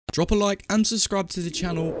Drop a like and subscribe to the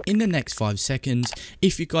channel in the next 5 seconds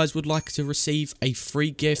if you guys would like to receive a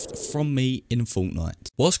free gift from me in Fortnite.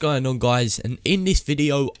 What's going on, guys? And in this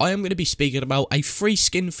video I am going to be speaking about a free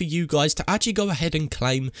skin for you guys to actually go ahead and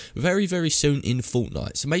claim very soon in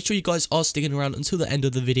Fortnite. So make sure you guys are sticking around until the end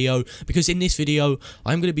of the video, because in this video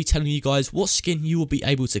I'm going to be telling you guys what skin you will be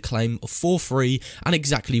able to claim for free and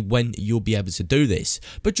exactly when you'll be able to do this.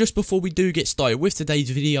 But just before we do get started with today's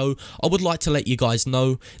video, I would like to let you guys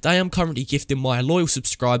know that I am currently gifting my loyal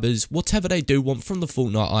subscribers whatever they do want from the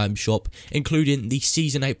Fortnite item shop, including the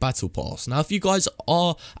Season 8 Battle Pass. Now, if you guys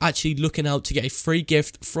are actually looking out to get a free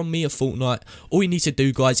gift from me at Fortnite, all you need to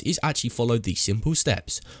do, guys, is actually follow these simple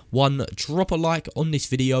steps. 1. Drop a like on this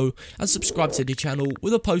video and subscribe to the channel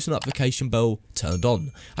with a post notification bell turned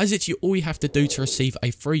on, as it's all you have to do to receive a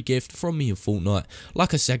free gift from me in Fortnite.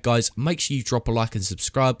 Like I said, guys, make sure you drop a like and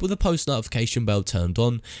subscribe with a post notification bell turned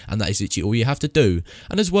on, and that is literally all you have to do.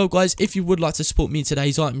 And as well, guys, if you would like to support me in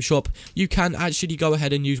today's item shop, you can actually go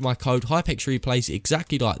ahead and use my code HypexReplays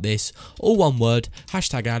exactly like this, all one word,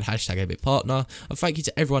 hashtag ad, hashtag epic partner. And thank you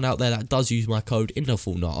to everyone out there that does use my code in the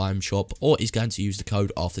Fortnite item shop or is going to use the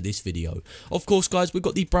code after this video. Of course, guys, we've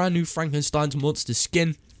got the brand new Frankenstein's monster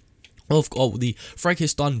skin. The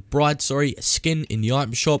Frankenstein Bride, skin in the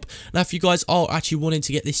item shop. Now, if you guys are actually wanting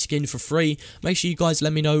to get this skin for free, make sure you guys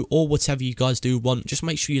let me know, or whatever you guys do want, just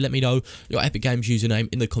make sure you let me know your Epic Games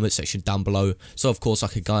username in the comment section down below, so of course I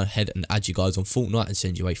could go ahead and add you guys on Fortnite and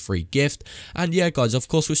send you a free gift. And yeah, guys, of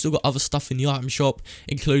course we've still got other stuff in the item shop,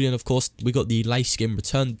 including, of course, we got the Lace skin,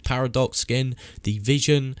 Return Paradox skin, the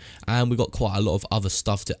Vision, and we got quite a lot of other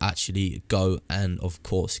stuff to actually go and of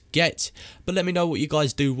course get. But let me know what you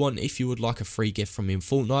guys do want if you would like a free gift from me in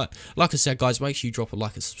Fortnite. Like I said, guys, make sure you drop a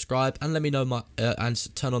like and subscribe, and let me know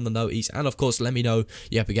and turn on the noties, and of course let me know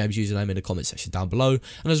your Epic Games username in the comment section down below.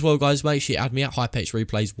 And as well, guys, make sure you add me at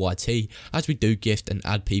HypexReplaysYT, as we do gift and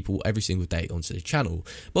add people every single day onto the channel.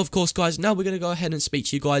 But of course, guys, now we're going to go ahead and speak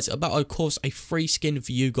to you guys about, of course, a free skin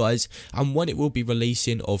for you guys and when it will be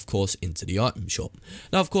releasing, of course, into the item shop.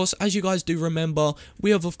 Now, of course, as you guys do remember, we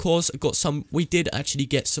have of course got we did actually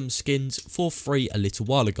get some skins for free a little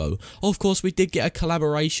while ago. Of course, we did get a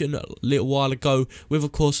collaboration a little while ago with,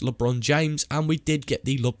 of course, LeBron James, and we did get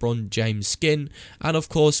the LeBron James skin. And of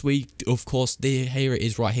course, here it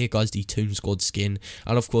is right here, guys, the Toon Squad skin,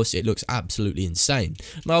 and of course it looks absolutely insane.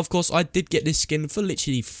 Now, of course, I did get this skin for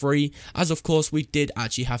literally free, as of course we did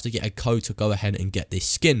actually have to get a code to go ahead and get this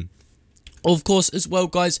skin. Of course, as well,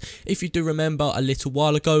 guys, if you do remember a little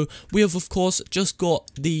while ago, we have of course just got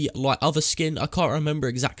the other skin. I can't remember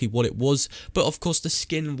exactly what it was, but of course the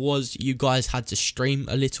skin was you guys had to stream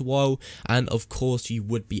a little while, and of course you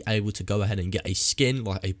would be able to go ahead and get a skin,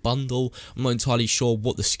 like a bundle. I'm not entirely sure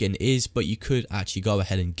what the skin is, but you could actually go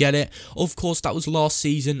ahead and get it. Of course, that was last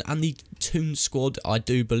season, and the Toon Squad, I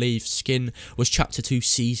do believe, skin was Chapter 2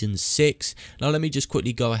 Season 6. Now let me just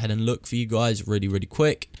quickly go ahead and look for you guys really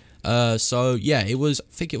quick. So yeah, I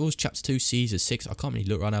think it was Chapter 2 Season 6. I can't really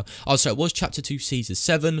look right now. Oh, so it was Chapter 2 Season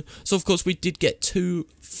 7. So of course we did get 2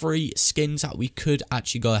 free skins that we could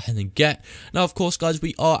actually go ahead and get. Now, of course, guys,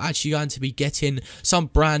 we are actually going to be getting some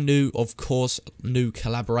brand new, of course, new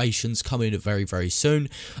collaborations coming very soon,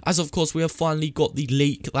 as of course we have finally got the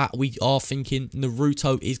leak that we are thinking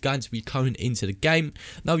Naruto is going to be coming into the game.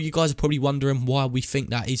 Now, you guys are probably wondering why we think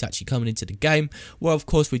that is actually coming into the game. Well, of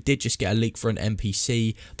course, we did just get a leak for an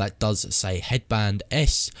NPC that does say headband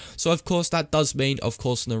S, so of course that does mean, of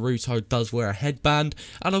course, Naruto does wear a headband.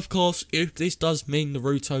 And of course, if this does mean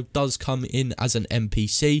Naruto does come in as an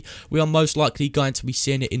NPC, we are most likely going to be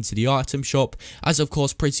seeing it into the item shop, as of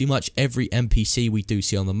course pretty much every NPC we do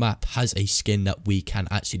see on the map has a skin that we can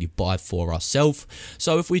actually buy for ourselves.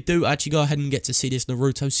 So if we do actually go ahead and get to see this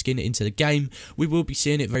Naruto skin into the game, we will be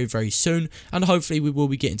seeing it very soon, and hopefully we will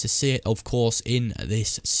be getting to see it, of course, in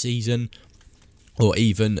this season, or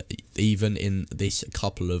even in this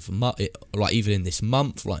couple of even in this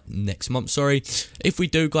month, next month, sorry. If we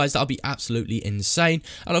do, guys, that'll be absolutely insane.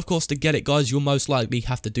 And of course, to get it, guys, you'll most likely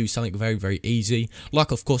have to do something very easy,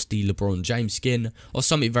 like of course the LeBron James skin, or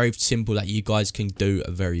something very simple that you guys can do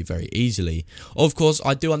very easily. Of course,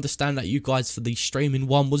 I do understand that you guys, for the streaming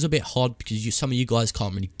one, was a bit hard because some of you guys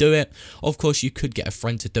can't really do it. Of course, you could get a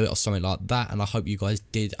friend to do it or something like that, and I hope you guys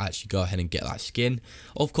did actually go ahead and get that skin.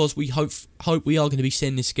 Of course, we hope we are going to be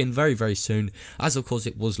seeing this skin very soon, as of course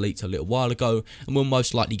it was leaked a little while ago, and we'll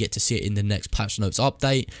most likely get to see it in the next patch notes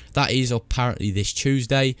update. That is apparently this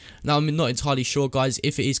Tuesday. Now, I'm not entirely sure, guys,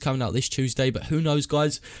 if it is coming out this Tuesday, but who knows,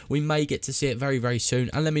 guys, we may get to see it very soon,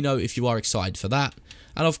 and let me know if you are excited for that.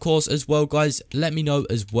 And of course as well guys, let me know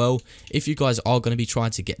as well if you guys are going to be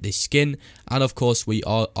trying to get this skin, and of course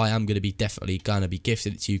I am going to be definitely going to be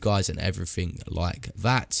gifting it to you guys and everything like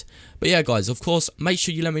that. But yeah guys, of course make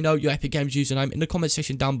sure you let me know your Epic Games username in the comment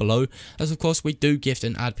section down below, as of course we do gift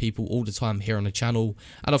and add people all the time here on the channel.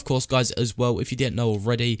 And of course guys as well, if you didn't know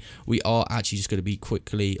already, we are actually just going to be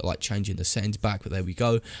quickly like changing the settings back, but there we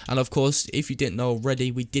go. And of course if you didn't know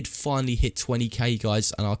already, we did finally hit 20k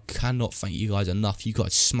guys, and I cannot thank you guys enough. You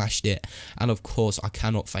guys smashed it, and of course I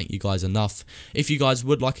cannot thank you guys enough. If you guys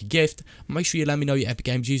would like a gift, make sure you let me know your Epic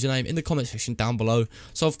Games username in the comment section down below.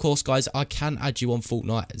 So of course guys, I can add you on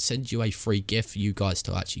Fortnite and send you a free gift for you guys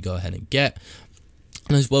to actually go ahead and get.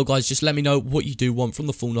 And as well guys, just let me know what you do want from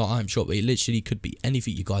the Fortnite item shop. It literally could be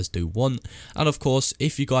anything you guys do want. And of course,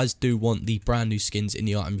 if you guys do want the brand new skins in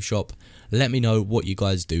the item shop, let me know what you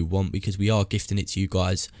guys do want, because we are gifting it to you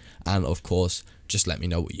guys. And of course, just let me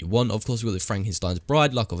know what you want. Of course, we've got the Frankenstein's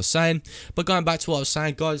Bride, like I was saying. But going back to what I was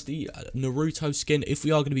saying, guys, the Naruto skin, if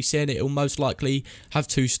we are going to be seeing it, it will most likely have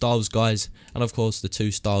 2 styles, guys. And of course, the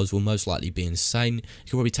 2 styles will most likely be insane. You can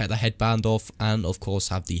probably take the headband off and, of course,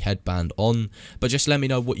 have the headband on. But just let me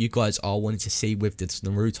know what you guys are wanting to see with this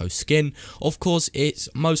Naruto skin. Of course, it's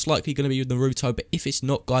most likely going to be with Naruto. But if it's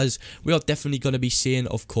not, guys, we are definitely going to be seeing,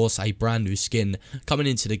 of course, a brand new skin coming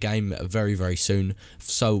into the game very, very soon.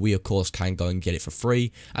 So we, of course, can go and get it for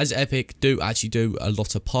free, as Epic do actually do a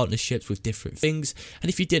lot of partnerships with different things. And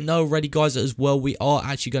if you didn't know already guys as well, we are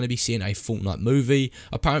actually going to be seeing a Fortnite movie.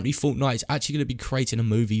 Apparently Fortnite is actually going to be creating a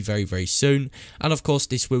movie very, very soon, and of course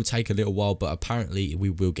this will take a little while, but apparently we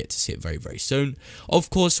will get to see it very, very soon. Of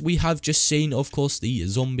course we have just seen, of course, the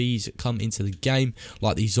zombies come into the game,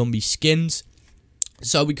 like the zombie skins.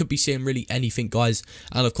 So we could be seeing really anything, guys.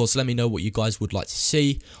 And of course, let me know what you guys would like to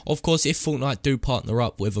see. Of course, if Fortnite do partner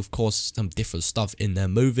up with, of course, some different stuff in their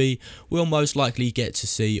movie, we'll most likely get to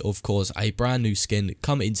see, of course, a brand new skin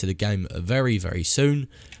come into the game very, very soon.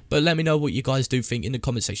 But let me know what you guys do think in the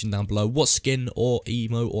comment section down below. What skin or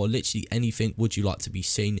emote or literally anything would you like to be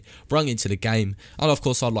seen brought into the game? And of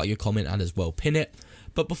course, I'd like your comment and as well pin it.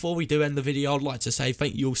 But before we do end the video, I'd like to say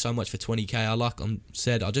thank you all so much for 20k. Like I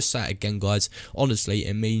said, I'll just say it again, guys. Honestly,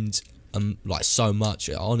 it means like so much.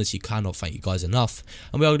 I honestly cannot thank you guys enough.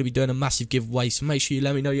 And we are going to be doing a massive giveaway, so make sure you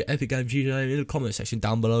let me know your Epic Games username in the comment section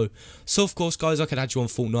down below. So of course guys, I can add you on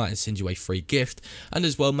Fortnite and send you a free gift. And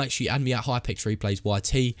as well, make sure you add me at Hypex Replays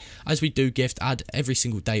YT, as we do gift add every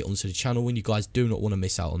single day onto the channel, when you guys do not want to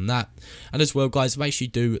miss out on that. And as well guys, make sure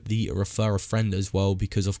you do the refer a friend as well,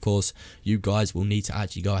 because of course you guys will need to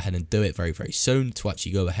actually go ahead and do it very, very soon to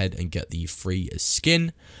actually go ahead and get the free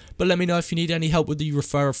skin. But let me know if you need any help with the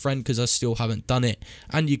refer a friend, because I still haven't done it,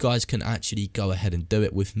 and you guys can actually go ahead and do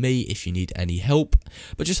it with me if you need any help.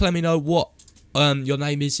 But just let me know what your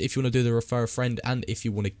name is if you want to do the refer a friend and if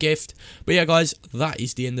you want a gift. But yeah guys, that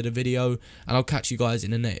is the end of the video, and I'll catch you guys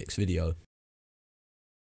in the next video.